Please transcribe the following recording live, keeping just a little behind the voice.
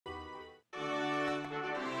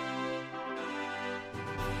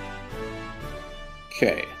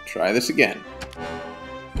Okay, try this again.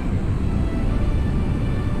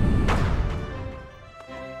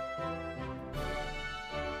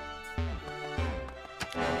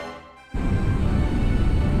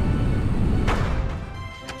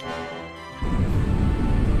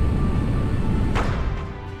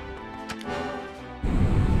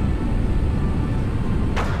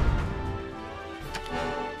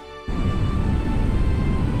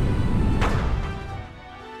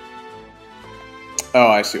 Oh,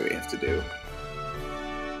 I see what you have to do.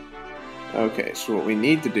 Okay, so what we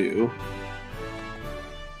need to do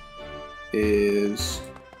is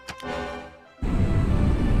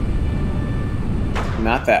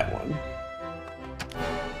not that one.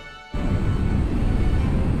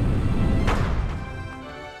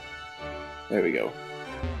 There we go.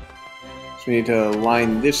 So we need to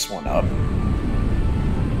line this one up.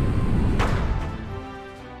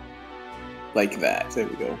 Like that. There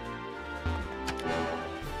we go.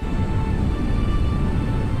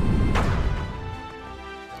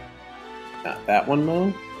 Not that one,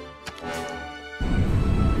 though.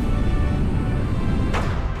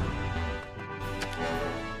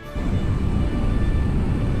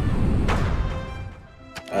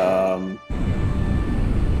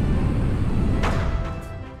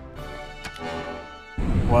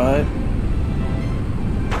 What?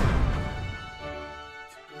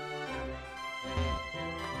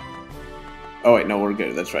 Oh wait, no, we're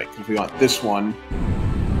good. That's right, because we want this one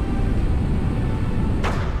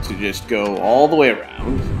to just go all the way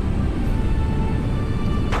around.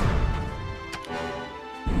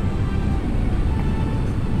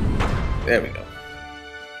 There we go.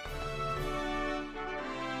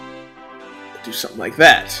 Do something like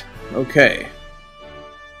that. Okay.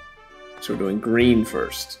 So we're doing green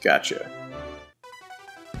first. Gotcha.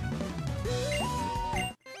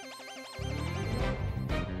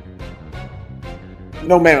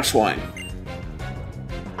 No mana swine.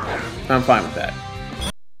 I'm fine with that.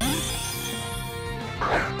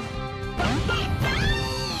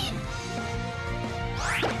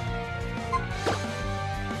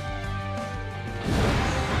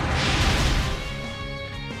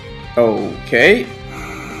 Okay.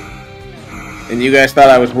 And you guys thought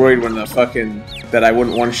I was worried when that I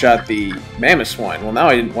wouldn't one-shot the Mammoth Swine. Well, now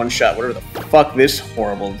I didn't one-shot whatever the fuck this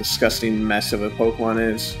horrible, disgusting mess of a Pokemon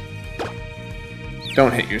is.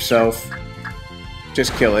 Don't hit yourself.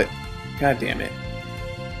 Just kill it. God damn it.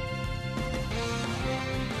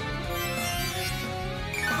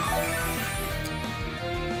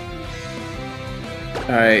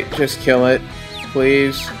 Alright, just kill it.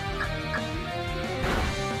 Please.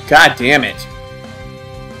 God damn it.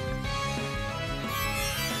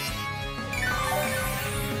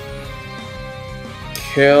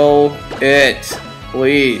 Kill it,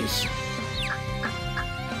 please.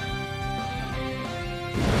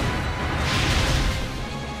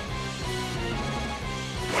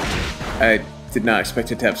 I did not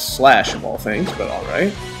expect it to have Slash of all things, but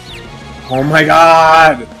alright. Oh my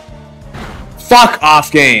god! Fuck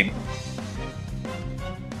off, game!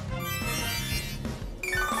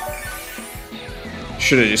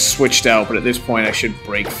 Should have just switched out, but at this point I should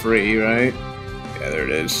break free, right? Yeah, there it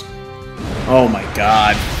is. Oh my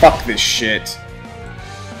god, fuck this shit.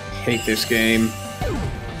 Hate this game.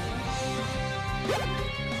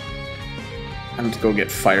 I'm going to go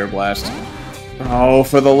get Fire Blast. Oh,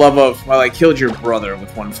 for the love of... Well, I killed your brother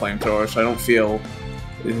with one flamethrower, so I don't feel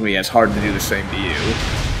it's going to be as hard to do the same to you.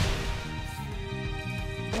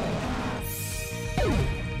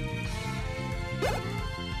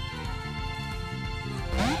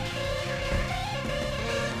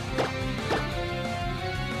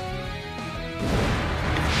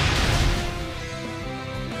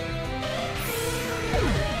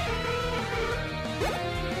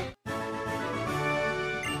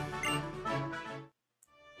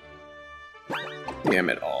 Damn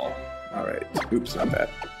it all. Alright. Oops, not that.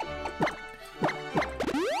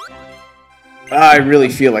 I really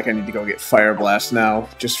feel like I need to go get Fire Blast now,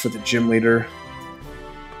 just for the gym leader.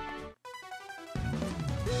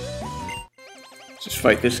 Just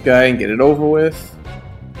fight this guy and get it over with.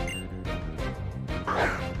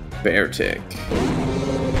 Bear Tick.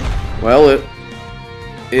 Well,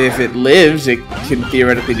 if it lives, it can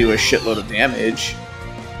theoretically do a shitload of damage.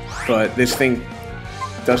 But this thing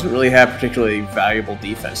doesn't really have particularly valuable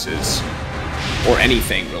defenses. Or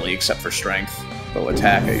anything, really, except for strength. Well,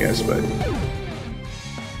 attack, I guess, but...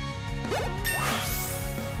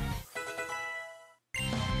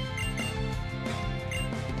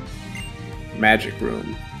 Magic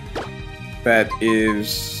Room. That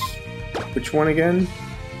is... Which one again?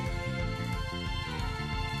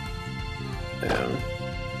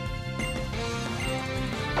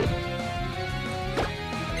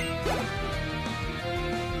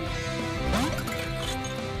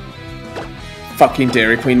 Fucking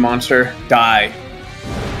Dairy Queen monster. Die.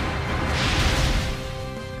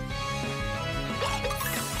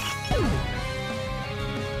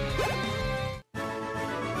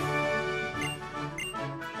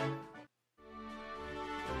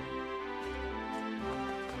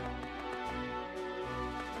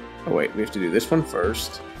 Oh wait, we have to do this one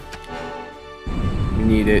first. We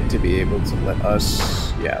need it to be able to let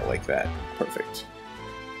us... Yeah, like that. Perfect.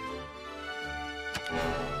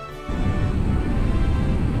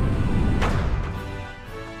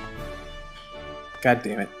 God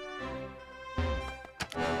damn it.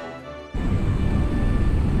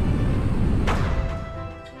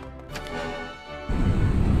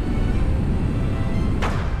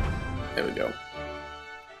 There we go.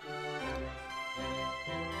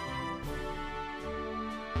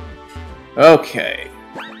 Okay.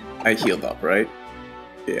 I healed up, right?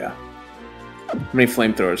 Yeah. How many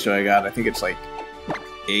flamethrowers do I got? I think it's like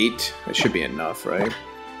 8. That should be enough, right?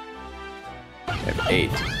 I have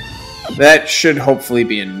 8. That should hopefully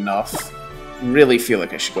be enough. Really feel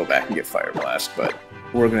like I should go back and get Fire Blast, but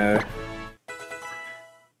we're gonna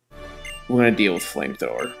deal with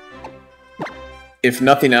Flamethrower. If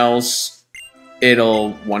nothing else,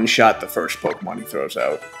 it'll one-shot the first Pokemon he throws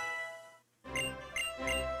out.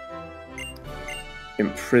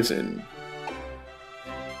 Imprison.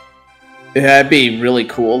 That'd be really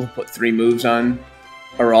cool to put 3 moves on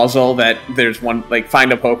Arousal, that there's one, like,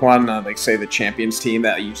 find a Pokemon on, like, say, the Champions team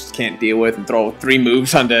that you just can't deal with and throw 3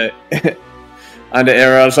 moves onto onto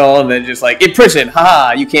Arousal, and then just, like, Imprison!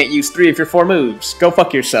 Haha! You can't use 3 of your 4 moves! Go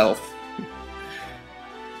fuck yourself!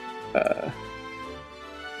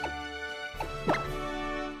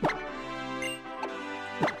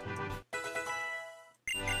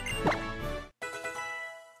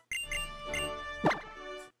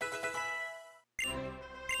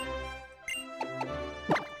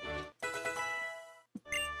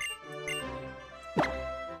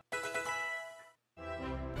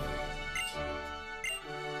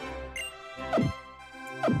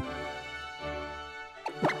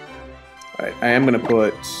 Alright, I am gonna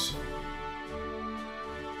put...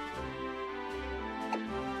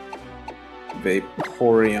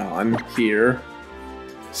 Vaporeon here,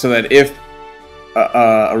 so that if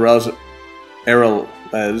Arelez,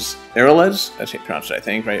 that's how you pronounce it, I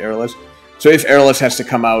think, right? Arelez. So if Arelez has to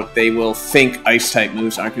come out, they will think Ice-type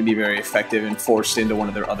moves aren't going to be very effective and forced into one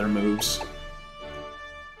of their other moves.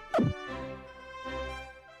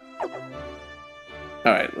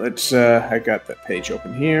 Alright, let's, I got that page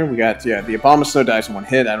open here. We got, yeah, the Abomasnow dies in 1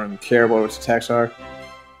 hit. I don't even care what its attacks are.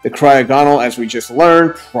 The Cryogonal, as we just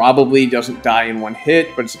learned, probably doesn't die in 1 hit,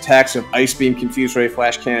 but its attacks of Ice Beam, Confuse Ray,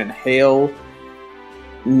 Flash Cannon, and Hail.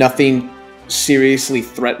 Nothing seriously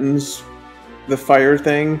threatens the fire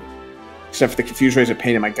thing, except for the Confuse Ray is a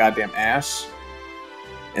pain in my goddamn ass.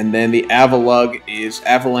 And then the Avalugg is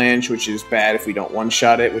Avalanche, which is bad if we don't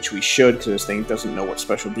one-shot it, which we should, because this thing doesn't know what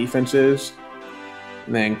special defense is.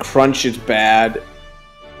 And then Crunch is bad.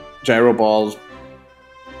 Gyro Ball's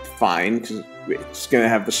fine, because it's going to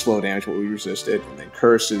have the slow damage, but we resist it. And then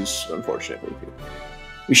Curse is, unfortunately,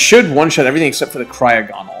 we should one-shot everything except for the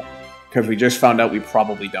Cryogonal, because we just found out we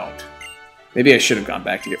probably don't. Maybe I should have gone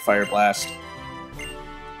back to get Fire Blast.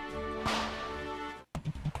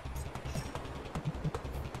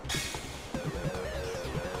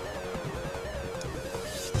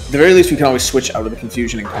 At the very least, we can always switch out of the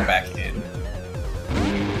confusion and come back in.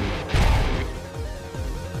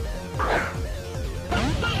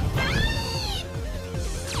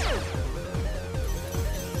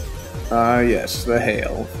 Yes, the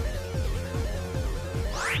Hail.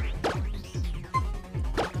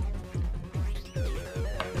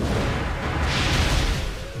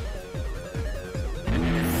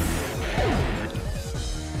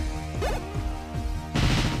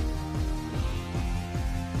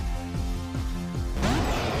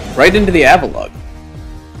 Right into the Avalugg.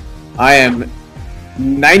 I am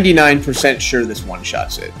 99% sure this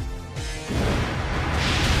one-shots it.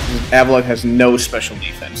 Avalugg has no special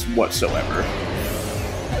defense whatsoever.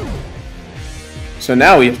 So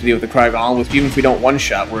now we have to deal with the Cryogonal, which even if we don't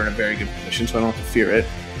one-shot, we're in a very good position, so I don't have to fear it.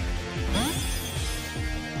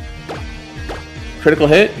 Critical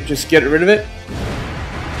hit, just get rid of it.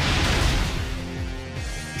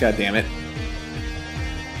 God damn it.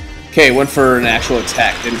 Okay, went for an actual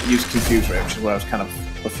attack, didn't use Confuse Ray, which is what I was kind of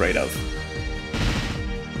afraid of.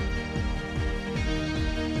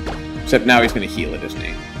 Except now he's going to heal it, isn't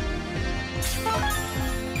he?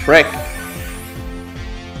 Prick. I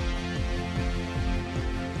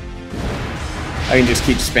can just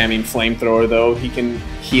keep spamming Flamethrower, though. He can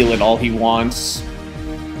heal it all he wants.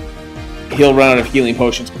 he'll run out of healing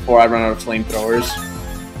potions before I run out of flamethrowers.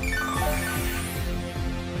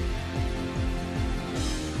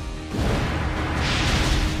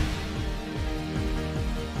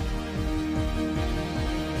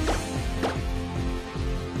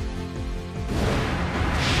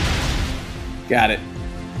 Got it.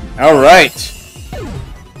 Alright.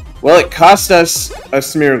 Well, it cost us a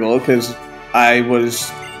Smeargle, because I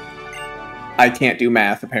can't do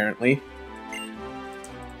math, apparently.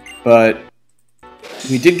 But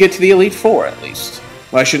we did get to the Elite Four, at least.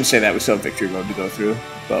 Well, I shouldn't say that. We still have Victory Road to go through.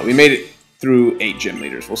 But we made it through 8 gym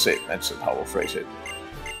leaders. We'll say that's how we'll phrase it.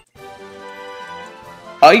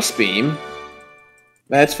 Ice Beam.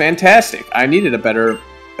 That's fantastic. I needed a better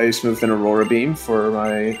Ice move than Aurora Beam for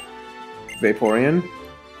my Vaporeon.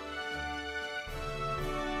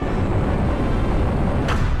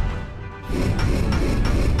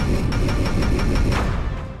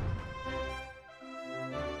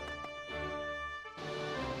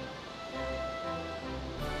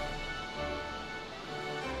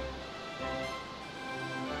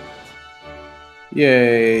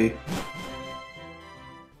 Yay.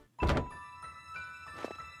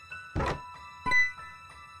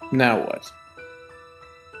 Now what?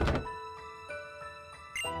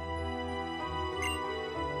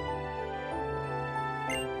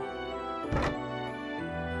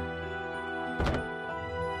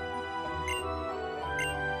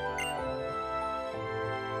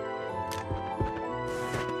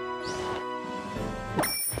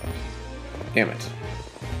 Damn it.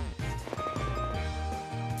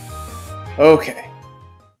 Okay.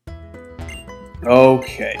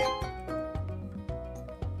 Okay.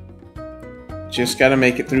 Just gotta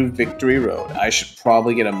make it through Victory Road. I should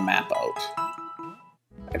probably get a map out.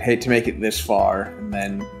 I'd hate to make it this far and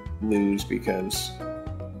then lose because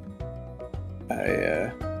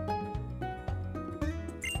I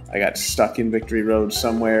got stuck in Victory Road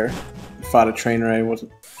somewhere. Fought a trainer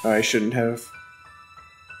I shouldn't have.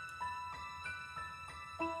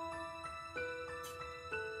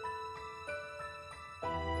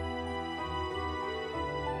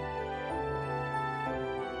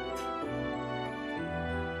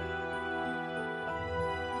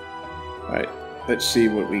 Alright, let's see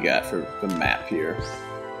what we got for the map here.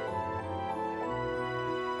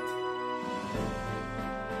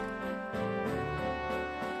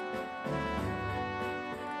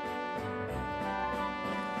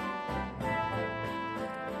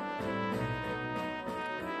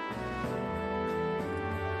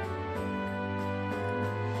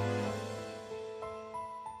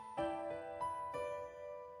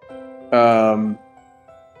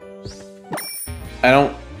 I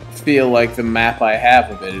don't feel like the map I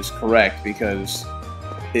have of it is correct because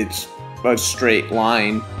it's a straight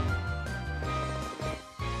line.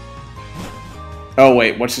 Oh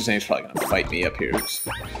wait, what's his name's probably gonna fight me up here.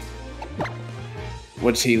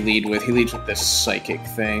 What's he lead with? He leads with this psychic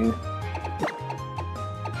thing.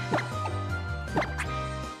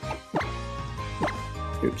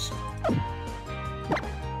 Oops.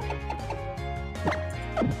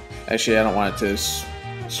 Actually, I don't want it to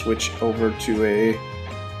switch over to a...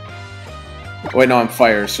 Oh, wait, no, I'm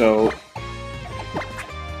fire, so...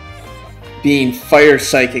 Being fire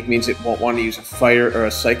psychic means it won't want to use a fire or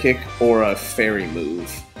a psychic or a fairy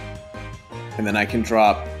move. And then I can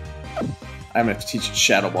drop... I'm going to teach it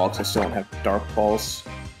Shadow Ball because I still don't have Dark Balls.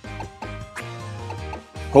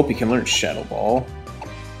 Hope he can learn Shadow Ball.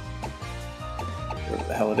 Whatever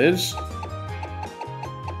the hell it is.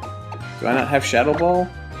 Do I not have Shadow Ball?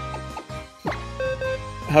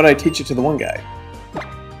 How did I teach it to the one guy?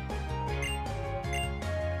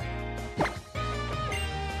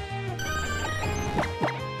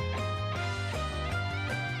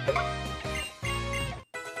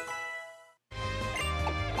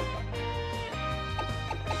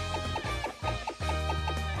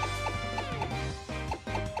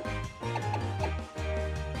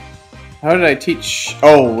 How did I teach?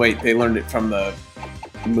 Oh, wait, they learned it from the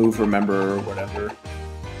move remember or whatever.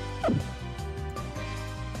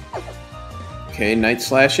 Okay, Night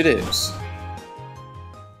Slash it is.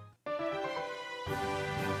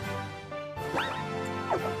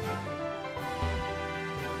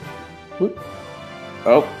 Whoop.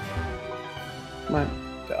 Oh. Come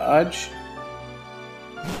on, dodge.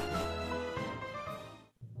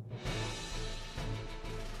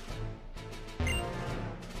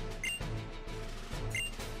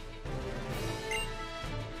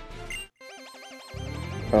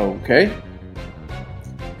 Okay.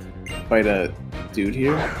 Fight a dude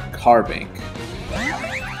here. Carbink.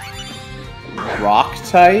 Rock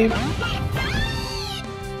type?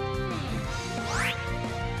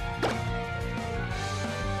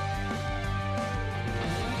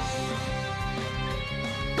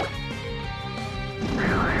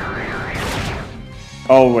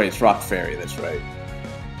 Oh, wait, it's Rock Fairy, that's right.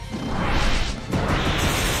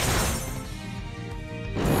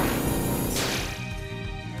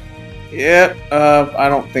 Yep, I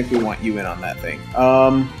don't think we want you in on that thing.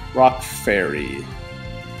 Rock Fairy.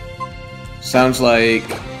 Sounds like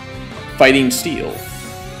Fighting Steel.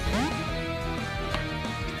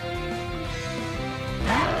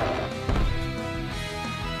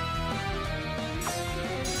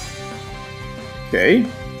 Okay.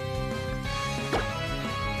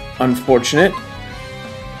 Unfortunate,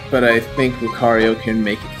 but I think Lucario can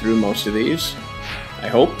make it through most of these. I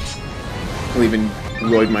hope. I'll even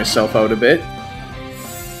roid myself out a bit.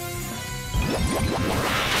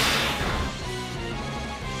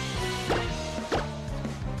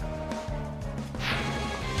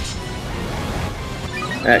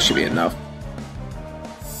 That should be enough.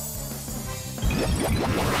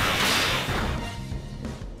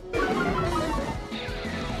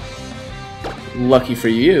 Lucky for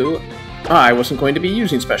you, I wasn't going to be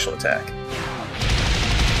using special attack.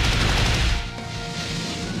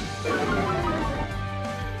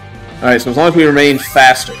 Alright, so as long as we remain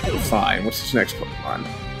faster, we're fine. What's this next Pokemon?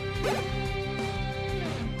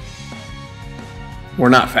 We're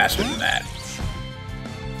not faster than that.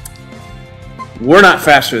 We're not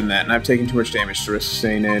faster than that, and I've taken too much damage to risk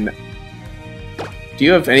staying in. Do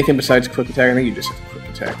you have anything besides Quick Attack? I think you just have Quick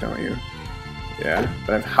Attack, don't you? Yeah,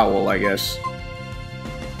 but I have Howl, I guess.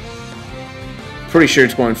 Pretty sure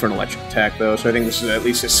it's going for an electric attack, though, so I think this is at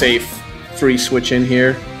least a safe, free switch in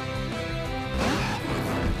here.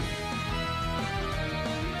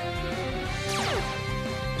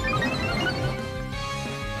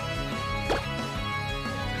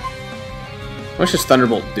 What does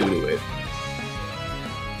Thunderbolt do to it?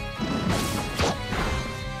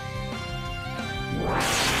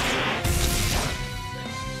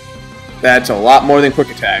 That's a lot more than Quick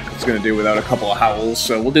Attack it's going to do without a couple of Howls,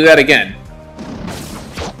 so we'll do that again.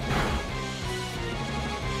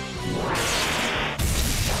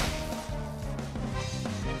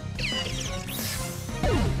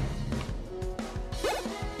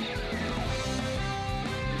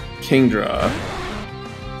 Kingdra.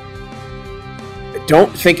 I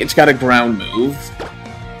don't think it's got a ground move,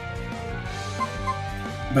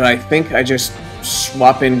 but I think I just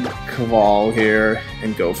swap in Caval here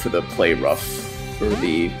and go for the Play Rough for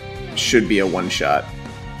the should be a one-shot.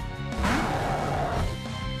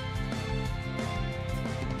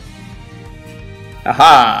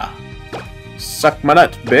 Aha! Suck my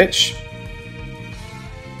nuts, bitch!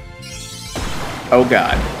 Oh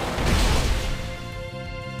god.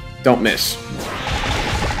 Don't miss.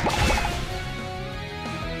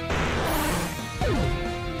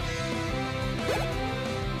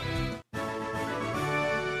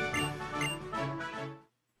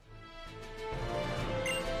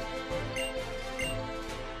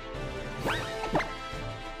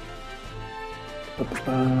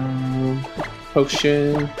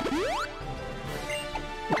 Potion.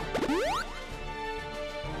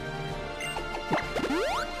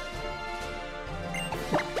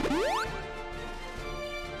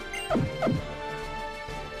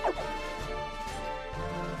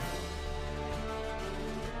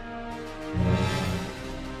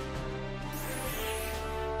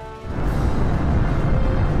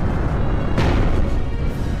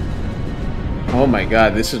 Oh my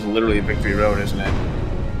god, this is literally a victory road, isn't it?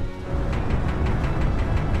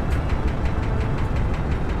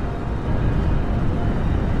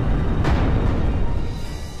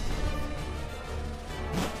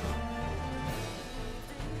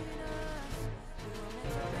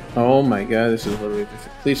 Oh my god, this is literally...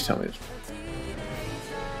 Please tell me this.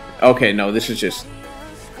 Okay, no, this is just...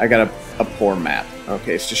 I got a poor map.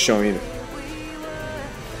 Okay, it's just showing me...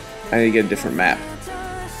 I need to get a different map.